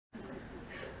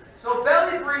So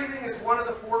belly breathing is one of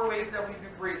the 4 ways that we do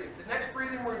breathing. The next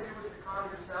breathing we're going to do is to calm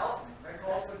yourself. I can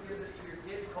also give this to your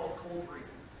kids called cold breathing.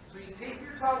 So you take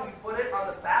your tongue, you put it on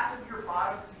the back of your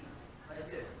bottom teeth,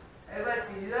 like this. Everybody,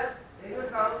 can you do that? Take your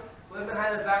tongue, put it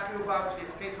behind the back of your bottom teeth.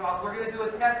 Okay, so we're going to do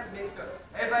a test to make sure.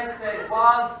 Everybody say,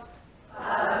 wav.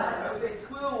 I would say,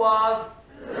 cool wav.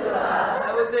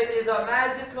 I would say, it's a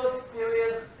magical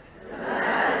experience.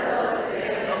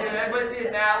 Okay, everybody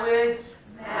say, knowledge.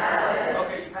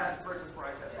 Okay, you passed the Princess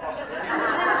Bride test. Awesome. Okay.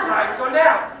 Alright, so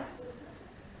now,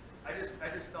 I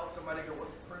just felt somebody go,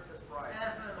 what's the Princess Bride?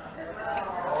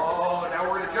 Oh, now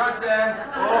we're going to judge them.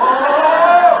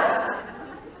 Oh!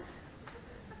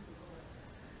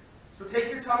 So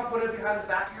take your tongue, put it behind the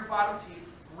back of your bottom teeth,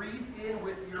 breathe in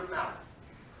with your mouth.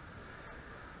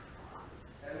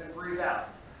 And then breathe out.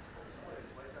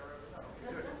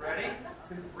 Okay, good. Ready?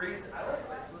 Breathe. I like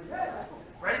it.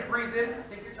 Ready? Breathe in.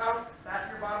 Take your tongue, back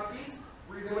of your bottom teeth,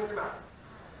 breathe in with your mouth.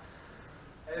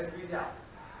 And then breathe out.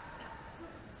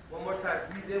 One more time.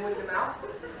 Breathe in with your mouth.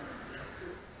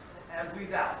 And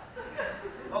breathe out.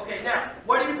 Okay, now,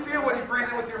 what do you feel when you breathe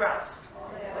in with your mouth?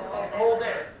 Cold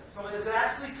air. So it will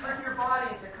actually trick your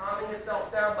body into calming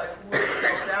itself down by cooling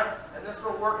itself down, and this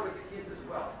will work with the kids as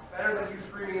well. Better than you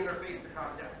screaming in their face to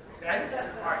calm down. Okay?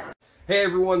 All right. Hey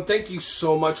everyone, thank you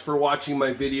so much for watching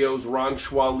my videos. Ron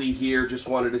Schwally here. Just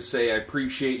wanted to say I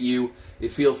appreciate you.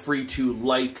 Feel free to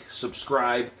like,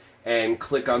 subscribe, and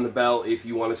click on the bell if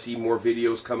you want to see more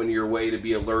videos coming your way to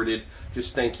be alerted.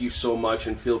 Just thank you so much,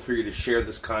 and feel free to share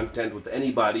this content with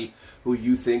anybody who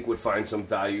you think would find some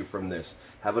value from this.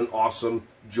 Have an awesome,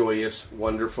 joyous,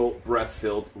 wonderful,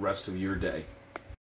 breath-filled rest of your day.